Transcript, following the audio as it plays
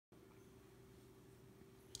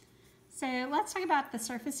So let's talk about the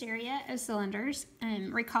surface area of cylinders.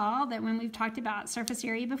 Recall that when we've talked about surface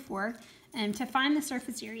area before, to find the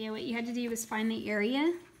surface area, what you had to do was find the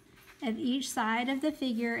area of each side of the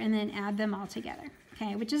figure and then add them all together,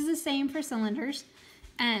 okay, which is the same for cylinders.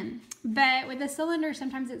 But with a cylinder,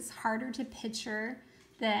 sometimes it's harder to picture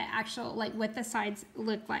the actual, like what the sides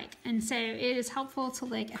look like. And so it is helpful to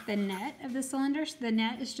look at the net of the cylinder. So the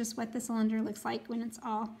net is just what the cylinder looks like when it's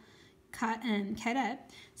all cut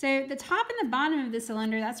up. So the top and the bottom of the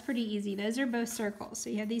cylinder, that's pretty easy. Those are both circles. So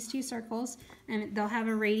you have these two circles, and they'll have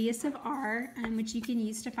a radius of r, which you can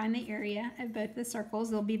use to find the area of both the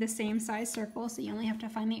circles. They'll be the same size circle, so you only have to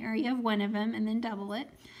find the area of one of them and then double it.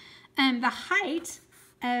 The height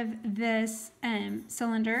of this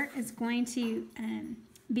cylinder is going to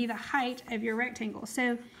be the height of your rectangle.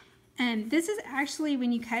 So this is actually,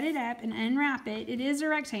 when you cut it up and unwrap it, it is a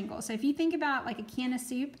rectangle. So if you think about like a can of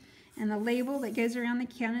soup and the label that goes around the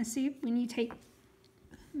can of soup, when you take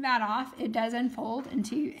that off, it does unfold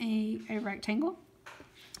into a rectangle.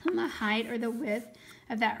 And the height or the width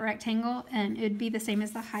of that rectangle, it would be the same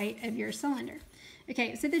as the height of your cylinder.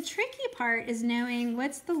 Okay, so the tricky part is knowing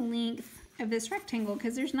what's the length of this rectangle,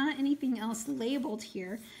 because there's not anything else labeled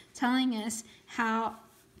here telling us how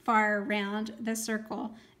far around the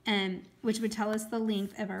circle, which would tell us the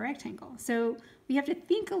length of our rectangle. So we have to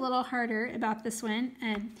think a little harder about this one.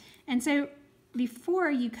 And so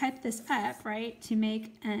before you cut this up, right, to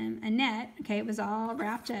make a net, okay, it was all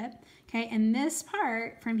wrapped up, okay, and this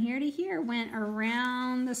part from here to here went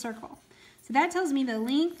around the circle. So that tells me the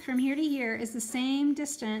length from here to here is the same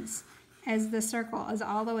distance as the circle, as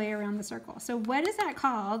all the way around the circle. So what is that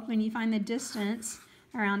called when you find the distance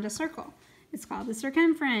around a circle? It's called the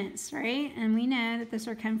circumference, right? And we know that the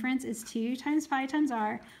circumference is 2 times pi times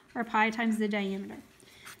r, or pi times the diameter.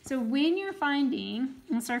 So when you're finding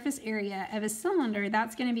the surface area of a cylinder,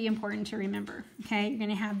 that's going to be important to remember, okay? You're going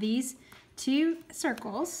to have these two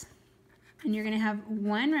circles, and you're going to have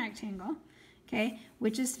one rectangle, okay,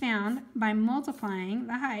 which is found by multiplying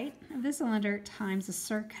the height of the cylinder times the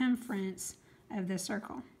circumference of the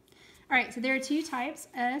circle. All right, so there are two types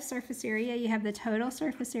of surface area. You have the total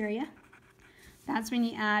surface area. That's when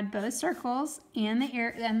you add both circles and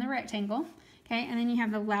the rectangle. Okay, and then you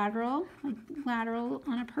have the lateral, like lateral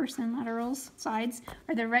on a person, laterals, sides,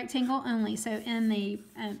 or the rectangle only. So in the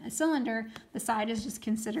a cylinder, the side is just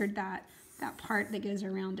considered that part that goes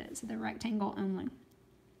around it, so the rectangle only.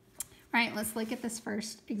 All right, let's look at this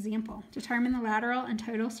first example. Determine the lateral and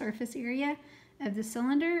total surface area of the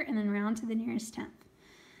cylinder and then round to the nearest tenth.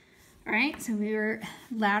 All right, so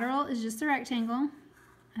lateral is just the rectangle.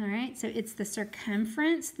 All right, so it's the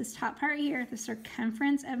circumference, this top part here, the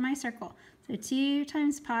circumference of my circle. So 2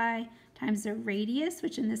 times pi times the radius,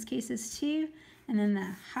 which in this case is 2, and then the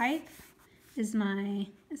height is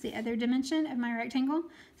the other dimension of my rectangle.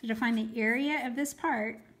 So to find the area of this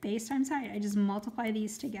part, base times height, I just multiply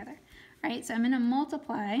these together. All right, so I'm going to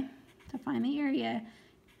multiply to find the area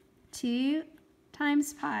 2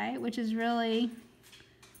 times pi, which is really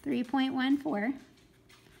 3.14,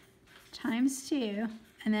 times 2,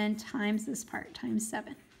 and then times this part, times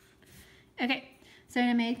 7. Okay, so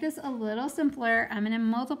to make this a little simpler, I'm going to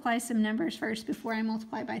multiply some numbers first before I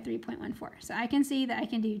multiply by 3.14. So I can see that I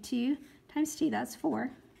can do 2 times 2, that's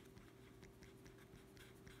 4.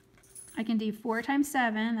 I can do 4 times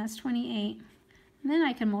 7, that's 28. And then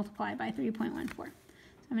I can multiply by 3.14. So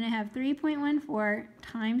I'm going to have 3.14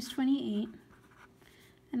 times 28.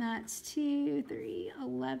 And that's 2, 3,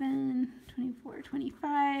 11, 24,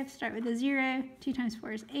 25. Start with a 0. 2 times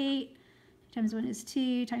 4 is 8. 2 times 1 is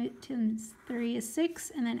 2. 2 times 3 is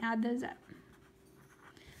 6. And then add those up.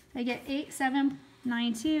 I get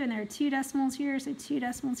 8792, and there are 2 decimals here, so 2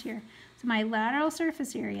 decimals here. So my lateral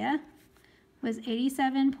surface area was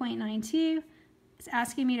 87.92. It's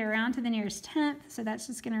asking me to round to the nearest tenth, so that's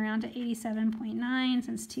just going to round to 87.9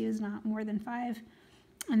 since 2 is not more than 5.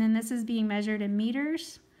 And then this is being measured in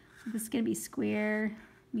meters. So this is going to be square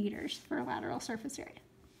meters for a lateral surface area.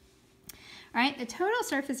 All right, the total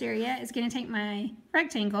surface area is going to take my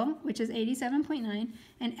rectangle, which is 87.9,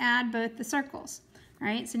 and add both the circles. All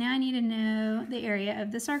right, so now I need to know the area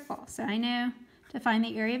of the circle. So I know to find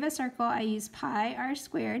the area of a circle, I use pi r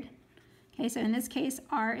squared. Okay, so in this case,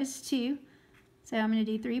 r is 2. So I'm going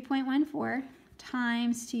to do 3.14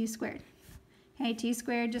 times 2 squared. Okay, 2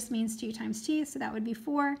 squared just means 2 times 2, so that would be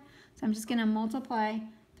 4. So I'm just going to multiply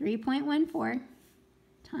 3.14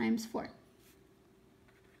 times 4.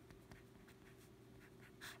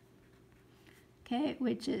 Okay,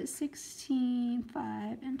 which is 16,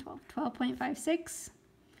 5, and 12. 12.56.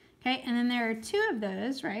 Okay, and then there are 2 of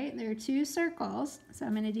those, right? There are 2 circles, so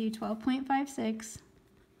I'm going to do 12.56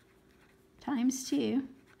 times 2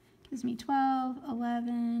 gives me 12,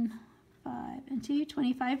 11, 5, and 2,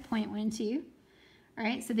 25.12. All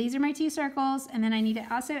right, so these are my two circles, and then I need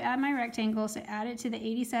to also add my rectangle, so add it to the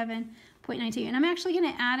 87.92. And I'm actually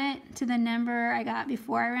going to add it to the number I got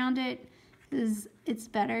before I round it, because it's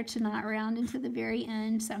better to not round into the very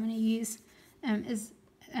end. So I'm going to use as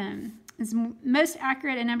most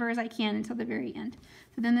accurate a number as I can until the very end.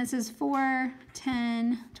 So then this is 4,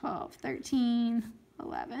 10, 12, 13,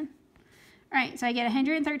 11. All right, so I get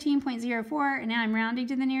 113.04, and now I'm rounding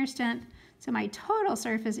to the nearest tenth. So my total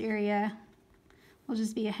surface area will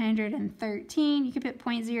just be 113. You can put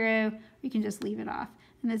 0.0, or you can just leave it off.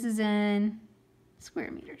 And this is in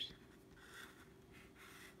square meters.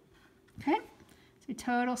 Okay, so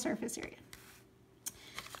total surface area.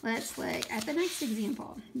 Let's look at the next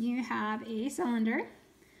example. You have a cylinder.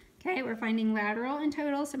 Okay, we're finding lateral and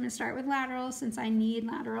total, so I'm going to start with lateral since I need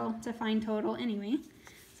lateral to find total anyway.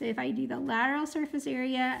 So if I do the lateral surface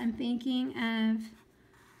area, I'm thinking of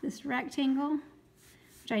this rectangle,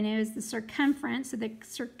 which I know is the circumference. So the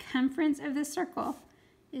circumference of the circle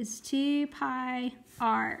is 2 pi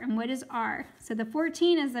r. And what is r? So the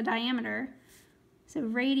 14 is the diameter. So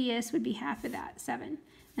radius would be half of that, 7.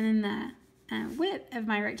 And then the width of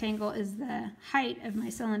my rectangle is the height of my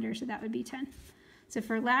cylinder, so that would be 10. So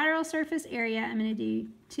for lateral surface area, I'm going to do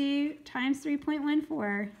 2 times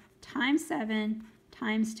 3.14 times 7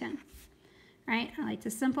 times 10. Right? I like to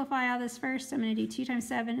simplify all this first. So I'm going to do 2 times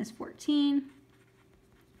 7 is 14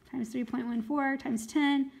 times 3.14 times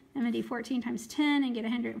 10. I'm going to do 14 times 10 and get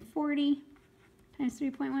 140 times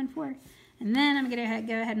 3.14. And then I'm going to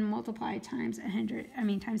go ahead and multiply times times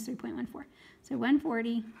 3.14. So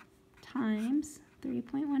 140 times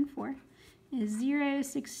 3.14 is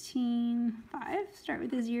 0.165. Start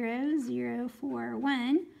with a 0,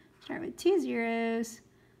 0.41. Start with 2 zeros,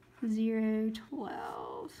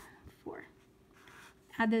 0.12. 4.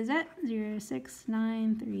 Add those up,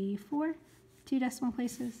 0.6934, 2 decimal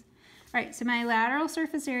places. All right, so my lateral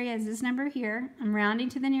surface area is this number here. I'm rounding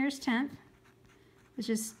to the nearest tenth, which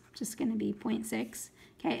is just going to be 0.6.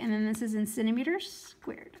 Okay, and then this is in centimeters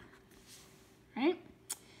squared. Right?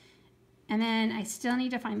 And then I still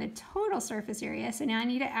need to find the total surface area. So now I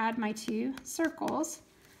need to add my two circles.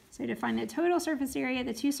 So to find the total surface area,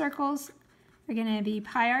 the two circles are going to be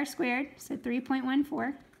pi r squared, so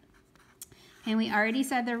 3.14. And we already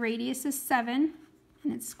said the radius is 7,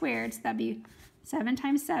 and it's squared, so that'd be 7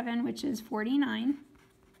 times 7, which is 49.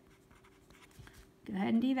 Go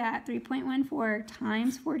ahead and do that. 3.14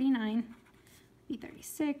 times 49 be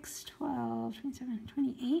 36, 12, 27,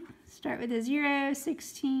 28. Start with a 0,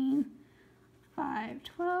 16, 5,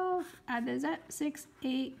 12. Add those up. 6,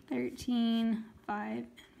 8, 13, 5, and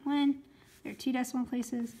 1. There are 2 decimal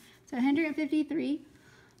places. So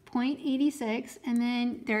 153.86. And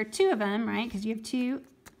then there are 2 of them, right? Because you have 2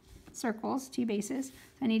 circles, 2 bases. So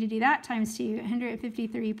I need to do that times 2.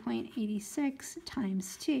 153.86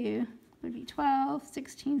 times 2 would be 12,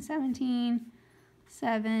 16, 17,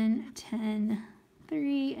 7, 10,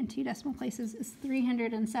 3, and 2 decimal places is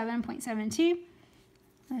 307.72.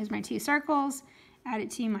 There's my 2 circles. Add it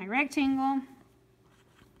to my rectangle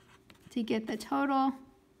to get the total.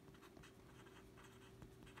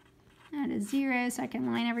 Add a 0 so I can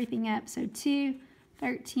line everything up. So 2,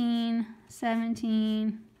 13,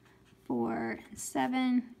 17, 4, and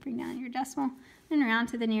 7. Bring down your decimal. And round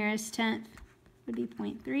to the nearest tenth would be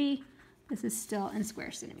 0.3. This is still in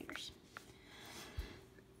square centimeters.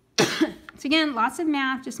 So again, lots of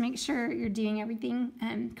math. Just make sure you're doing everything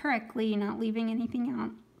correctly, not leaving anything out.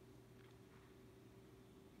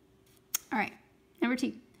 All right, number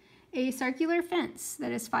 2. A circular fence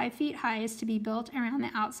that is 5 feet high is to be built around the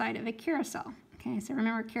outside of a carousel. Okay, so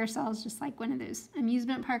remember, carousel is just like one of those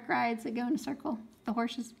amusement park rides that go in a circle, the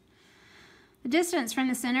horses. The distance from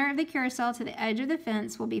the center of the carousel to the edge of the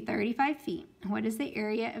fence will be 35 feet. What is the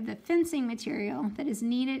area of the fencing material that is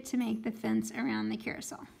needed to make the fence around the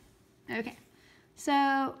carousel? Okay,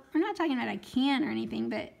 so we're not talking about a can or anything,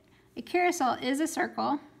 but a carousel is a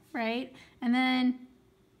circle, right? And then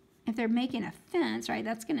if they're making a fence, right,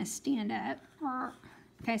 that's going to stand up.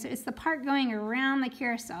 Okay, so it's the part going around the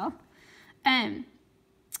carousel.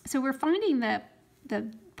 So we're finding the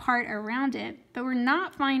part around it, but we're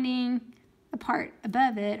not finding the part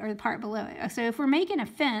above it or the part below it. So if we're making a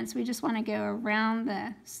fence, we just want to go around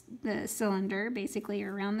the cylinder, basically,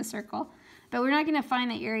 or around the circle. But we're not going to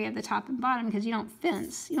find the area of the top and bottom because you don't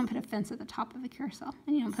fence. You don't put a fence at the top of the carousel,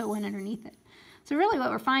 and you don't put one underneath it. So really what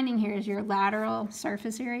we're finding here is your lateral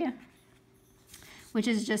surface area, which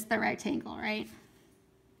is just the rectangle, right?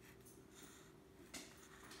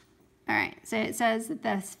 All right, so it says that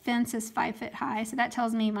the fence is 5 foot high, so that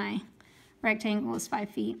tells me my rectangle is 5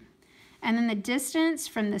 feet. And then the distance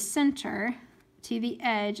from the center to the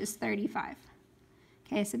edge is 35.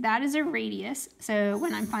 Okay, so that is a radius. So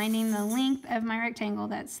when I'm finding the length of my rectangle,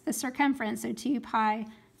 that's the circumference, so 2 pi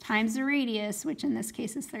times the radius, which in this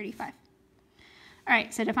case is 35. All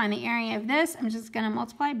right, so to find the area of this, I'm just going to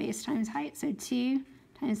multiply base times height. So 2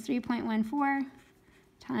 times 3.14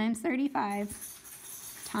 times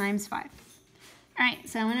 35 times 5. All right,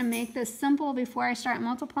 so I'm going to make this simple before I start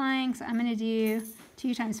multiplying. So I'm going to do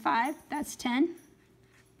 2 times 5, that's 10.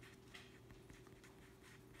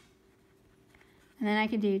 And then I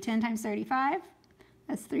can do 10 times 35,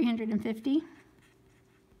 that's 350.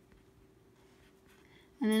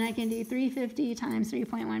 And then I can do 350 times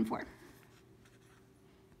 3.14.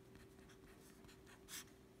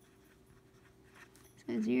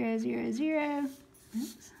 So 0, 0, 0.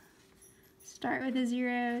 Oops. Start with a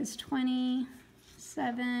 0 is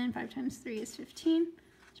 27. 5 times 3 is 15.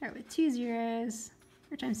 Start with 2 zeros.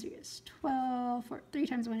 4 times 3 is 12. 3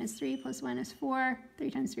 times 1 is 3, plus 1 is 4.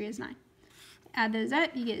 3 times 3 is 9. Add those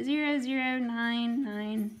up, you get 0, 0, 9,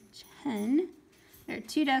 9, 10. There are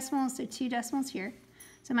 2 decimals, so 2 decimals here.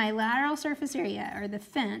 So my lateral surface area, or the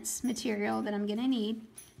fence material that I'm going to need,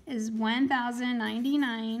 is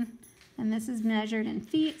 1,099, and this is measured in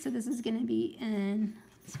feet, so this is going to be in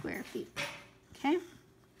square feet. Okay?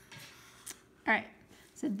 All right,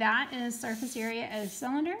 so that is surface area of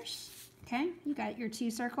cylinders. Okay, you got your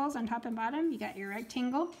 2 circles on top and bottom. You got your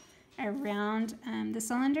rectangle around the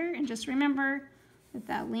cylinder, and just remember that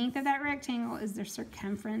the length of that rectangle is the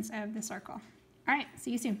circumference of the circle. All right,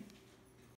 see you soon.